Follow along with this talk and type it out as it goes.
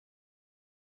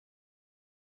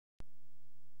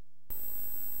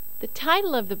The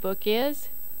title of the book is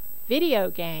Video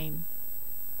Game.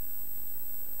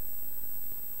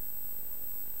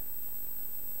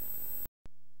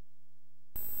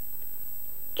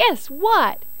 Guess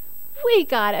what? We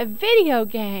got a video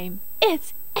game.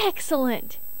 It's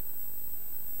excellent.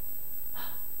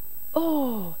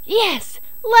 Oh, yes!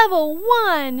 Level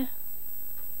 1!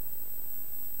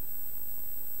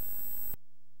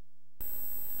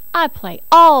 I play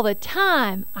all the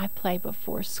time. I play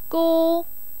before school.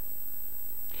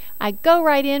 I go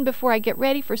right in before I get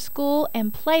ready for school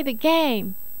and play the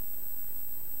game.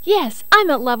 Yes,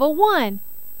 I'm at level 1.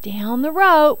 Down the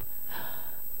rope.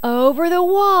 Over the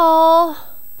wall.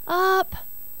 Up.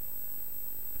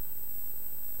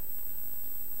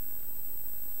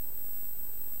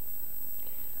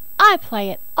 I play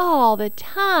it all the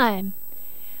time.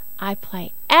 I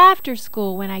play after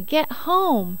school when I get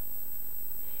home.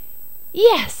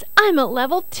 Yes, I'm at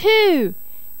level 2.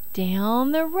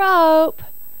 Down the rope.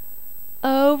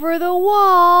 Over the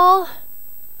wall.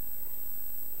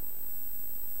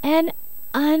 And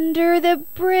under the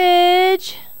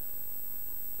bridge.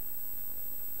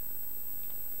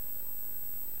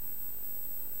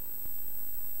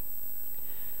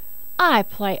 I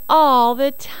play all the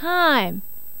time.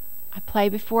 I play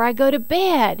before I go to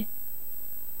bed.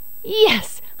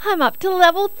 Yes, I'm up to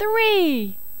level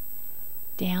 3.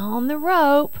 Down the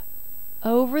rope,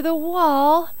 over the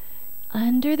wall,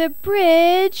 under the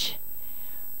bridge,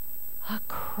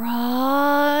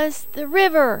 across the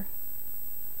river.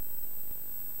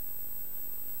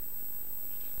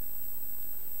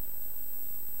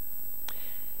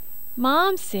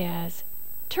 Mom says,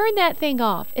 "Turn that thing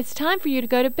off. It's time for you to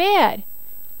go to bed."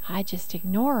 I just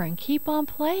ignore her and keep on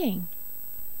playing.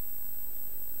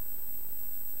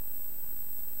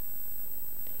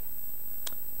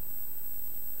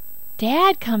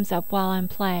 Dad comes up while I'm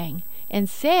playing and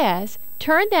says,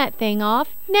 "Turn that thing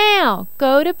off now.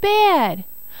 Go to bed."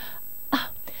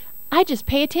 I just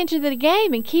pay attention to the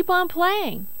game and keep on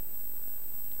playing.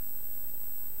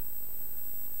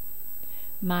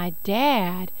 My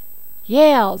dad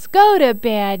yells, "Go to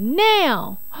bed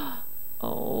now!"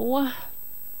 Oh,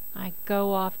 I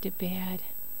go off to bed.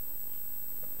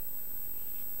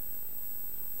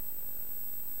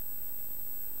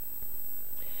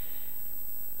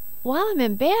 While I'm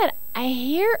in bed,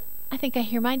 I think I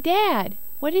hear my dad.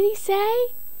 What did he say?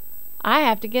 I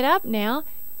have to get up now.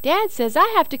 Dad says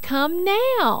I have to come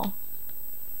now.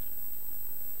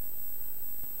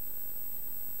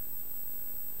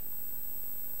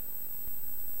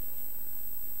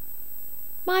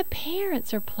 My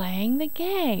parents are playing the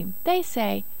game. They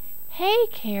say, "Hey,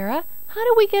 Kara, how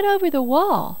do we get over the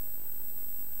wall?"